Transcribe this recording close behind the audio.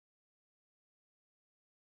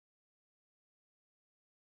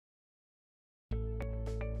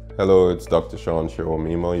Hello, it's Dr. Sean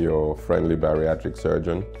Shiwamima, your friendly bariatric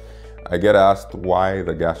surgeon. I get asked why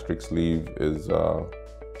the gastric sleeve is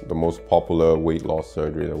the most popular weight loss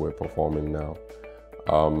surgery that we're performing now.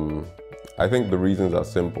 I think the reasons are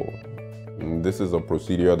simple. This is a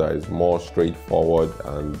procedure that is more straightforward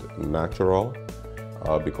and natural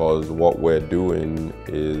because what we're doing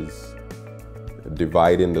is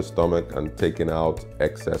dividing the stomach and taking out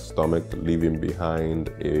excess stomach, leaving behind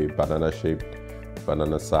a banana-shaped,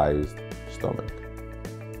 banana-sized stomach.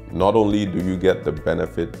 Not only do you get the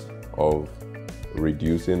benefit of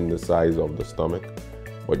reducing the size of the stomach,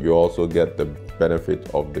 but you also get the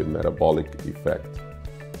benefit of the metabolic effect.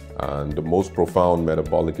 And the most profound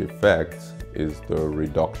metabolic effect is the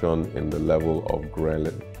reduction in the level of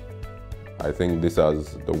ghrelin. I think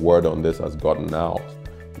the word on this has gotten out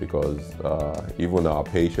because even our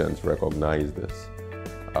patients recognize this.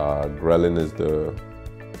 Ghrelin is the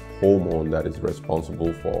hormone that is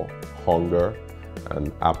responsible for hunger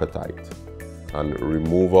and appetite. And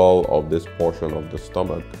removal of this portion of the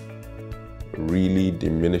stomach really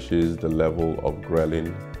diminishes the level of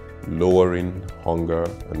ghrelin, lowering hunger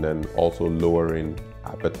and then also lowering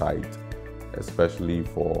appetite, especially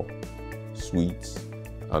for sweets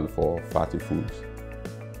and for fatty foods.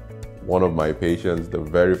 One of my patients, the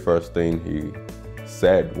very first thing he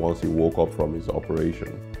said once he woke up from his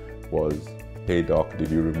operation was, "Hey doc, did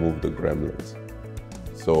you remove the gremlins?"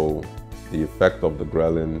 So the effect of the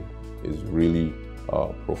ghrelin is really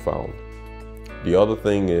profound. The other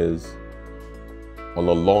thing is, on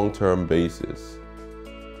a long-term basis,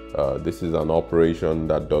 this is an operation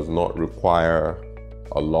that does not require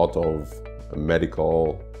a lot of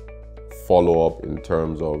medical follow-up in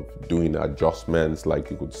terms of doing adjustments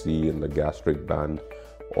like you could see in the gastric band,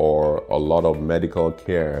 or a lot of medical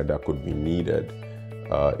care that could be needed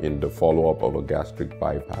in the follow-up of a gastric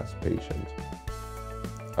bypass patient.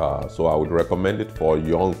 So I would recommend it for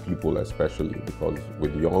young people especially, because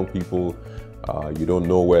with young people, you don't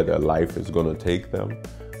know where their life is going to take them,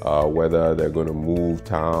 whether they're going to move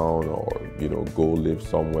town or go live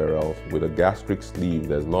somewhere else. With a gastric sleeve,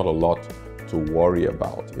 there's not a lot to worry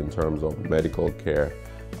about in terms of medical care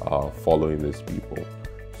following these people.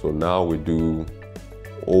 So now we do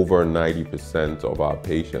over 90% of our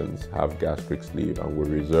patients have gastric sleeve, and we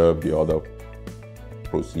reserve the other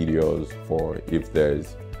procedures for if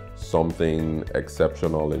there's something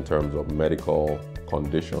exceptional in terms of medical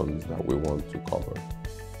conditions that we want to cover.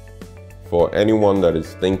 For anyone that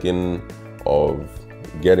is thinking of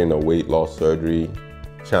getting a weight loss surgery,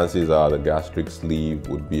 chances are the gastric sleeve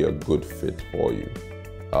would be a good fit for you.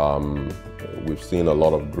 We've seen a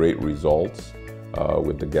lot of great results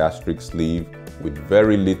with the gastric sleeve with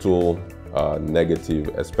very little negative,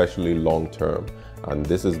 especially long term. And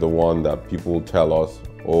this is the one that people tell us,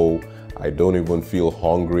 "Oh, I don't even feel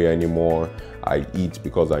hungry anymore. I eat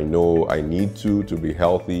because I know I need to be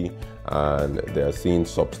healthy," and they're seeing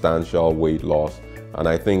substantial weight loss. And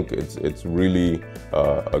I think it's really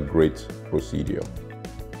a great procedure.